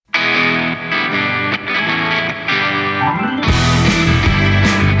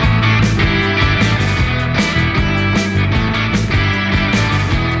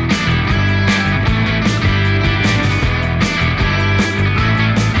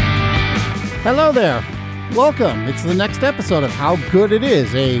Hello there. Welcome. It's the next episode of How Good It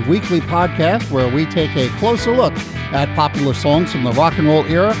Is, a weekly podcast where we take a closer look at popular songs from the rock and roll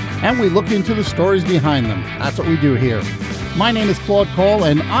era and we look into the stories behind them. That's what we do here. My name is Claude Cole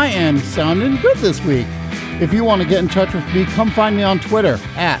and I am sounding good this week. If you want to get in touch with me, come find me on Twitter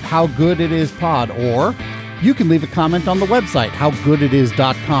at HowGoodItIsPod, or you can leave a comment on the website,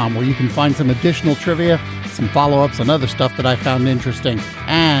 howgooditis.com, where you can find some additional trivia, some follow-ups, and other stuff that I found interesting.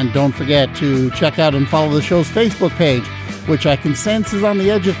 And don't forget to check out and follow the show's Facebook page, which I can sense is on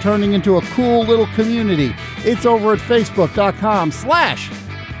the edge of turning into a cool little community. It's over at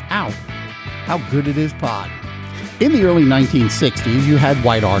facebook.com/HowGoodItIsPod. In the early 1960s, you had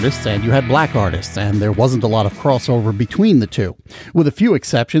white artists and you had black artists, and there wasn't a lot of crossover between the two. With a few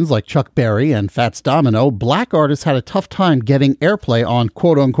exceptions like Chuck Berry and Fats Domino, black artists had a tough time getting airplay on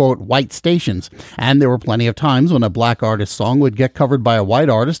quote-unquote white stations, and there were plenty of times when a black artist song would get covered by a white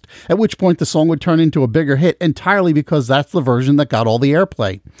artist, at which point the song would turn into a bigger hit entirely because that's the version that got all the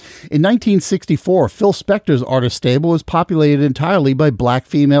airplay. In 1964, Phil Spector's artist stable was populated entirely by black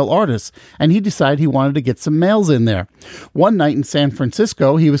female artists, and he decided he wanted to get some males in there. One night in San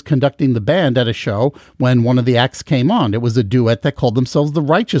Francisco, he was conducting the band at a show when one of the acts came on. It was a duet that called themselves the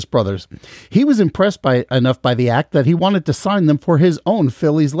Righteous Brothers. He was impressed enough by the act that he wanted to sign them for his own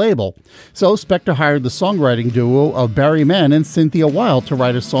Phillies label. So Spector hired the songwriting duo of Barry Mann and Cynthia Weil to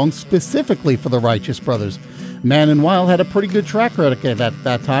write a song specifically for the Righteous Brothers. Mann and Weil had a pretty good track record at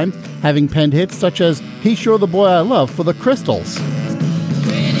that time, having penned hits such as He's Sure the Boy I Love for the Crystals.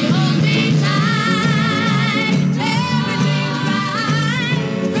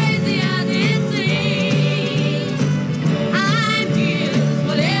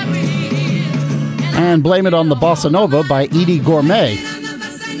 And Blame It on the Bossa Nova by Eddie Gourmet.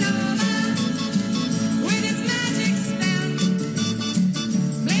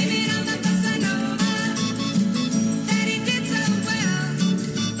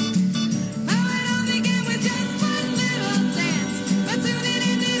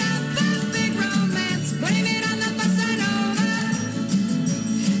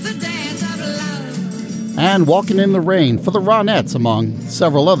 And Walking in the Rain for the Ronettes, among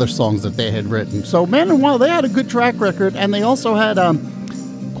several other songs that they had written. So Mann and Weil, they had a good track record, and they also had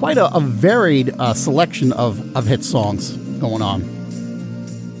quite a varied selection of hit songs going on.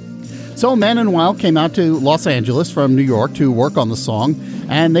 So Mann and Weil came out to Los Angeles from New York to work on the song,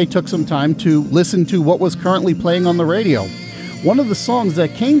 and they took some time to listen to what was currently playing on the radio. One of the songs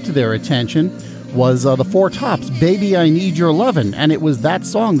that came to their attention was the Four Tops' Baby I Need Your Lovin', and it was that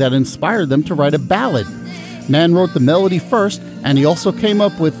song that inspired them to write a ballad. Mann wrote the melody first, and he also came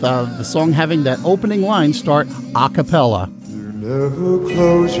up with the song having that opening line start a cappella. You never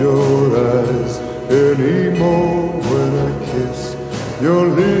close your eyes anymore when I kiss your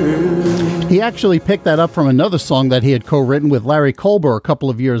lips. He actually picked that up from another song that he had co-written with Larry Colber a couple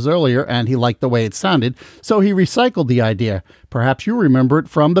of years earlier, and he liked the way it sounded, so he recycled the idea. Perhaps you remember it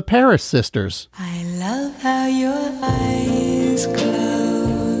from the Paris Sisters. I love how your eyes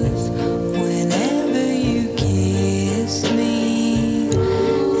close whenever you kiss me.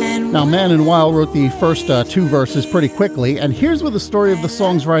 Now, Mann and Weil wrote the first two verses pretty quickly, and here's where the story of the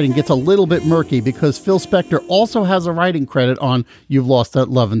song's writing gets a little bit murky because Phil Spector also has a writing credit on You've Lost That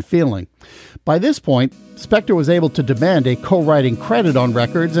Lovin' Feeling. By this point, Spector was able to demand a co-writing credit on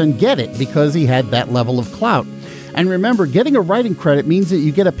records and get it because he had that level of clout. And remember, getting a writing credit means that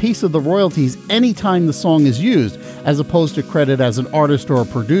you get a piece of the royalties anytime the song is used, as opposed to credit as an artist or a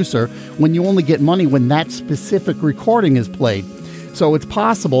producer when you only get money when that specific recording is played. So it's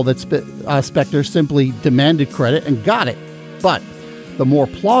possible that Spector simply demanded credit and got it. But the more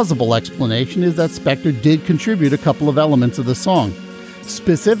plausible explanation is that Spector did contribute a couple of elements of the song.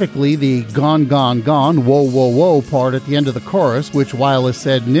 Specifically, the gone, gone, gone, whoa, whoa, whoa part at the end of the chorus, which Weil has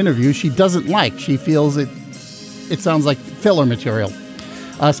said in interviews she doesn't like. She feels it sounds like filler material.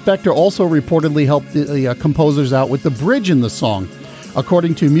 Spector also reportedly helped the composers out with the bridge in the song.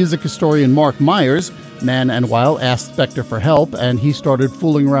 According to music historian Mark Myers, Mann and Weil asked Spector for help, and he started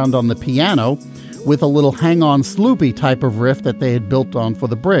fooling around on the piano with a little Hang On Sloopy type of riff that they had built on for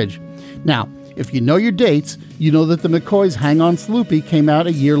the bridge. Now, if you know your dates, you know that the McCoys' Hang On Sloopy came out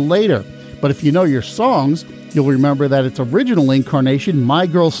a year later. But if you know your songs, you'll remember that its original incarnation, My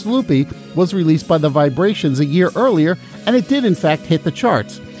Girl Sloopy, was released by the Vibrations a year earlier, and it did in fact hit the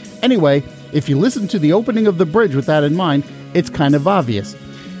charts. Anyway, if you listen to the opening of the bridge with that in mind, it's kind of obvious.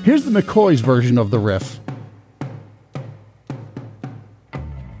 Here's the McCoys' version of the riff.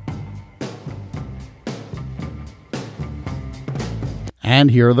 And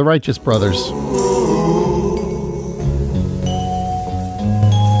here are the Righteous Brothers.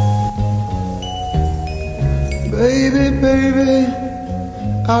 Baby, baby,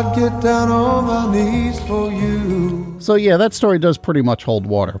 I'd get down on my knees for you. So yeah, that story does pretty much hold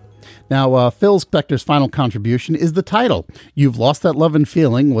water. Now, Phil Spector's final contribution is the title. You've Lost That Lovin'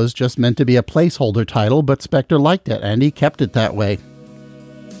 Feeling was just meant to be a placeholder title, but Spector liked it, and he kept it that way.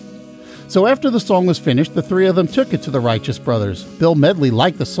 So after the song was finished, the three of them took it to the Righteous Brothers. Bill Medley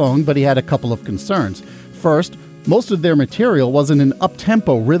liked the song, but he had a couple of concerns. First, most of their material was in an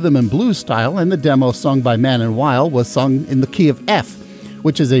up-tempo rhythm and blues style, and the demo sung by Man and Weil was sung in the key of F,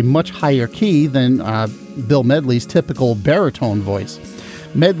 which is a much higher key than Bill Medley's typical baritone voice.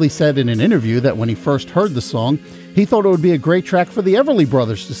 Medley said in an interview that when he first heard the song, he thought it would be a great track for the Everly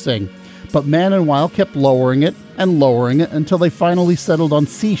Brothers to sing. But Man and Weil kept lowering it until they finally settled on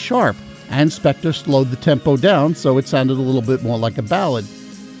C sharp, and Spector slowed the tempo down so it sounded a little bit more like a ballad.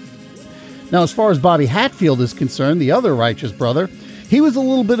 Now, as far as Bobby Hatfield is concerned, the other Righteous brother, he was a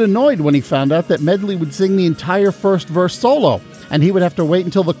little bit annoyed when he found out that Medley would sing the entire first verse solo, and he would have to wait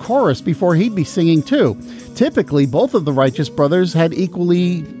until the chorus before he'd be singing too. Typically, both of the Righteous brothers had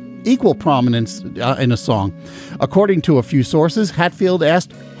equal prominence in a song. According to a few sources, Hatfield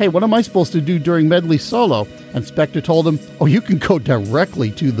asked, "Hey, what am I supposed to do during Medley's solo?" And Spector told him, "Oh, you can go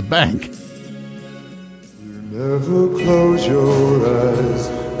directly to the bank." You never close your eyes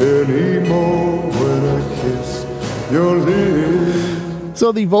anymore when I kiss your lips.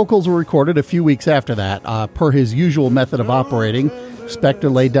 So the vocals were recorded a few weeks after that. Per his usual method of operating,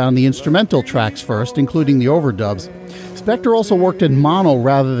 Spector laid down the instrumental tracks first, including the overdubs. Spector also worked in mono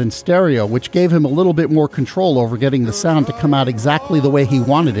rather than stereo, which gave him a little bit more control over getting the sound to come out exactly the way he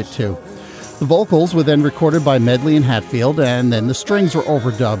wanted it to. The vocals were then recorded by Medley and Hatfield, and then the strings were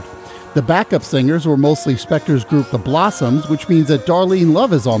overdubbed. The backup singers were mostly Spector's group The Blossoms, which means that Darlene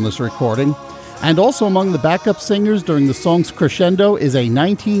Love is on this recording. And also among the backup singers during the song's crescendo is a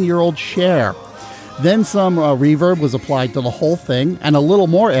 19-year-old Cher. Then some reverb was applied to the whole thing, and a little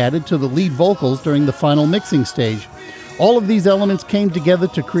more added to the lead vocals during the final mixing stage. All of these elements came together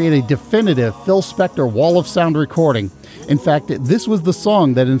to create a definitive Phil Spector Wall of Sound recording. In fact, this was the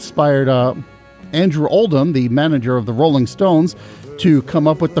song that inspired Andrew Oldham, the manager of the Rolling Stones, to come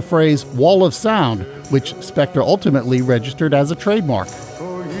up with the phrase Wall of Sound, which Spector ultimately registered as a trademark.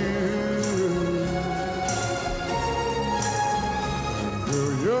 For you,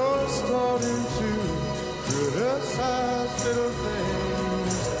 you're starting to criticize little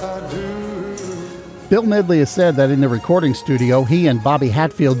things I do. Bill Medley has said that in the recording studio, he and Bobby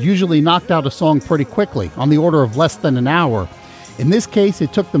Hatfield usually knocked out a song pretty quickly, on the order of less than an hour. In this case,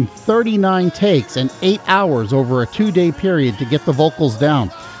 it took them 39 takes and 8 hours over a 2-day period to get the vocals down.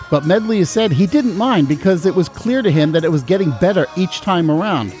 But Medley has said he didn't mind because it was clear to him that it was getting better each time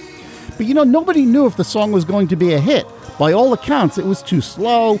around. But nobody knew if the song was going to be a hit. By all accounts, it was too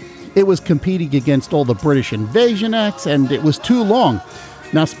slow, it was competing against all the British invasion acts, and it was too long.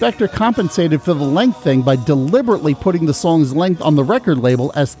 Now, Spector compensated for the length thing by deliberately putting the song's length on the record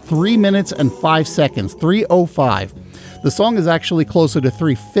label as 3 minutes and 5 seconds, 3:05. The song is actually closer to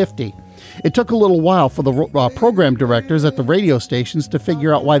 3:50. It took a little while for the program directors at the radio stations to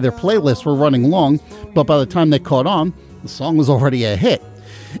figure out why their playlists were running long, but by the time they caught on, the song was already a hit.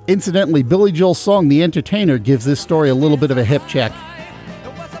 Incidentally, Billy Joel's song, The Entertainer, gives this story a little bit of a hip check.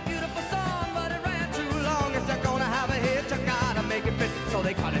 It was a beautiful song, but it ran too long. If they're gonna have a hit, you gotta make it fit, so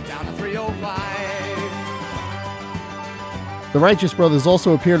they cut it down to 3:05. The Righteous Brothers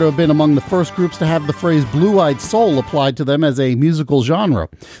also appear to have been among the first groups to have the phrase blue-eyed soul applied to them as a musical genre.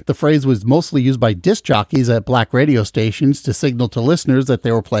 The phrase was mostly used by disc jockeys at black radio stations to signal to listeners that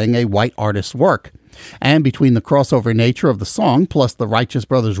they were playing a white artist's work. And between the crossover nature of the song, plus the Righteous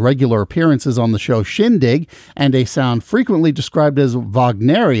Brothers' regular appearances on the show Shindig, and a sound frequently described as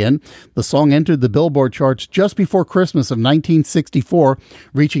Wagnerian, the song entered the Billboard charts just before Christmas of 1964,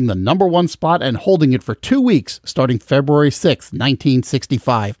 reaching the #1 spot and holding it for 2 weeks, starting February 6,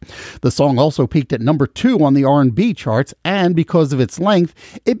 1965. The song also peaked at #2 on the R&B charts, and because of its length,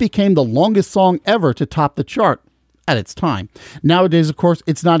 it became the longest song ever to top the chart at its time. Nowadays, of course,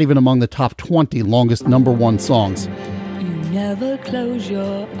 it's not even among the top 20 longest #1 songs. You never close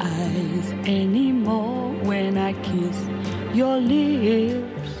your eyes anymore when I kiss your lips.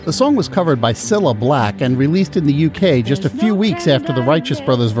 The song was covered by Cilla Black and released in the UK just a few weeks after the Righteous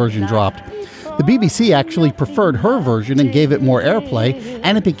Brothers version dropped. The BBC actually preferred her version and gave it more airplay,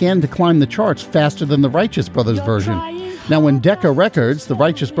 and it began to climb the charts faster than the Righteous Brothers version. Now, when Decca Records, the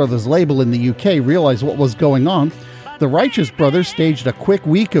Righteous Brothers label in the UK, realized what was going on, the Righteous Brothers staged a quick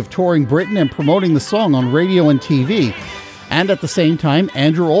week of touring Britain and promoting the song on radio and TV. And at the same time,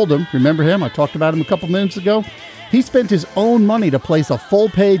 Andrew Oldham, remember him? I talked about him a couple minutes ago. He spent his own money to place a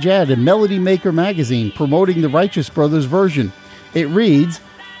full-page ad in Melody Maker magazine promoting the Righteous Brothers version. It reads,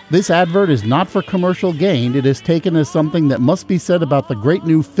 "This advert is not for commercial gain. It is taken as something that must be said about the great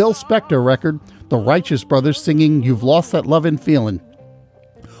new Phil Spector record, The Righteous Brothers singing You've Lost That Lovin' Feelin'."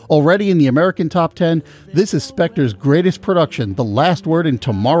 Already in the American Top 10, this is Spector's greatest production, the last word in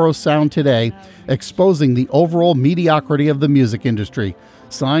Tomorrow's Sound Today, exposing the overall mediocrity of the music industry.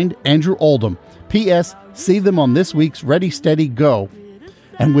 Signed, Andrew Oldham. P.S. See them on this week's Ready, Steady, Go.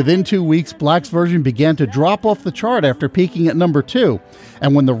 And within 2 weeks, Black's version began to drop off the chart after peaking at number 2.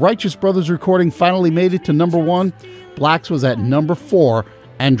 And when the Righteous Brothers recording finally made it to number 1, Black's was at number 4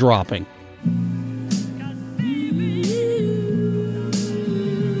 and dropping.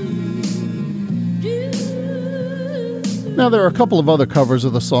 Now, there are a couple of other covers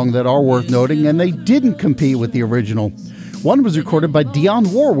of the song that are worth noting, and they didn't compete with the original. One was recorded by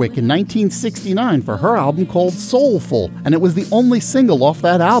Dionne Warwick in 1969 for her album called Soulful, and it was the only single off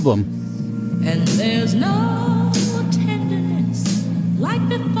that album. And there's no tenderness like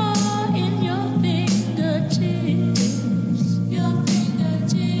before in your fingertips.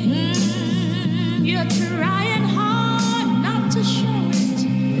 You're trying hard not to show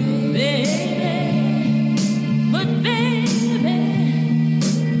it, baby. But baby,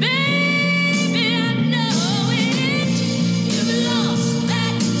 I know it. You've lost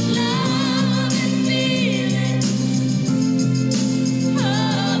that love and feeling.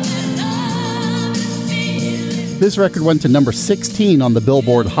 This record went to number 16 on the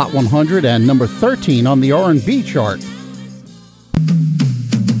Billboard Hot 100 and number 13 on the R&B chart.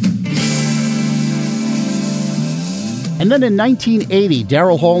 And then in 1980,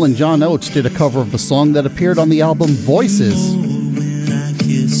 Daryl Hall and John Oates did a cover of the song that appeared on the album Voices. When I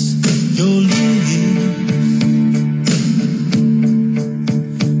kiss your lips,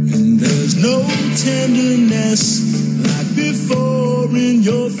 and there's no tenderness like before in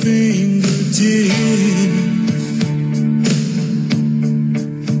your fingertips.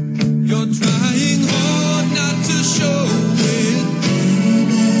 You're trying hard not to show it,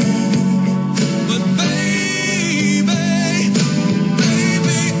 but baby, I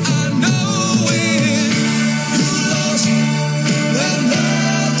know it. You lost that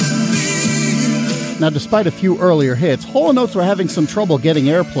love. Now, despite a few earlier hits, Hall & Oates were having some trouble getting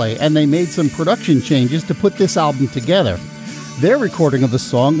airplay, and they made some production changes to put this album together. Their recording of the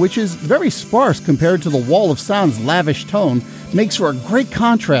song, which is very sparse compared to the Wall of Sound's lavish tone, makes for a great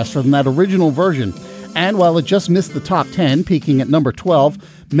contrast from that original version. And while it just missed the top 10, peaking at number 12,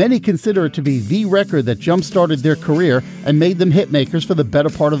 many consider it to be the record that jump-started their career and made them hitmakers for the better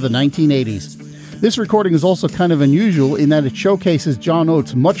part of the 1980s. This recording is also kind of unusual in that it showcases John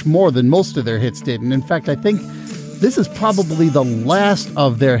Oates much more than most of their hits did. And in fact, I think this is probably the last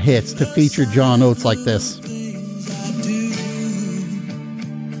of their hits to feature John Oates like this.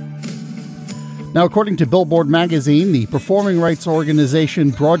 Now, according to Billboard magazine, the performing rights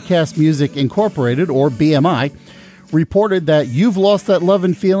organization Broadcast Music Incorporated, or BMI, reported that You've Lost That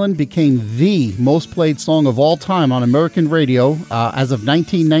Lovin' Feelin' became the most played song of all time on American radio as of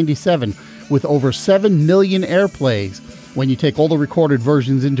 1997, with over 7 million airplays when you take all the recorded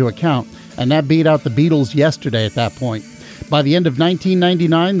versions into account, and that beat out the Beatles yesterday at that point. By the end of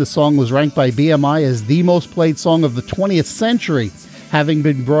 1999, the song was ranked by BMI as the most played song of the 20th century, having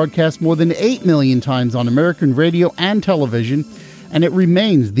been broadcast more than 8 million times on American radio and television, and it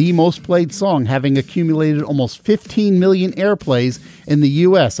remains the most played song, having accumulated almost 15 million airplays in the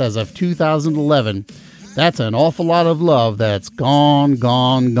U.S. as of 2011. That's an awful lot of love that's gone,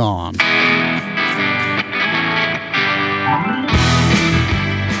 gone, gone.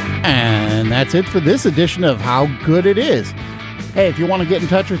 And that's it for this edition of How Good It Is. Hey, if you want to get in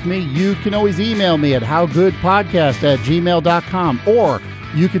touch with me, you can always email me at howgoodpodcast@gmail.com, or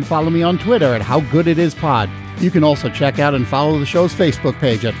you can follow me on Twitter at howgooditispod. You can also check out and follow the show's Facebook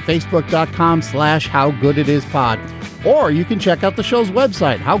page at facebook.com/howgooditispod. Or you can check out the show's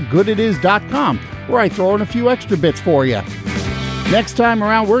website, howgooditis.com, where I throw in a few extra bits for you. Next time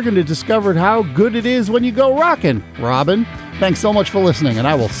around, we're going to discover how good it is when you go rockin'. Robin, thanks so much for listening, and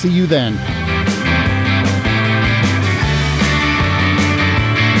I will see you then.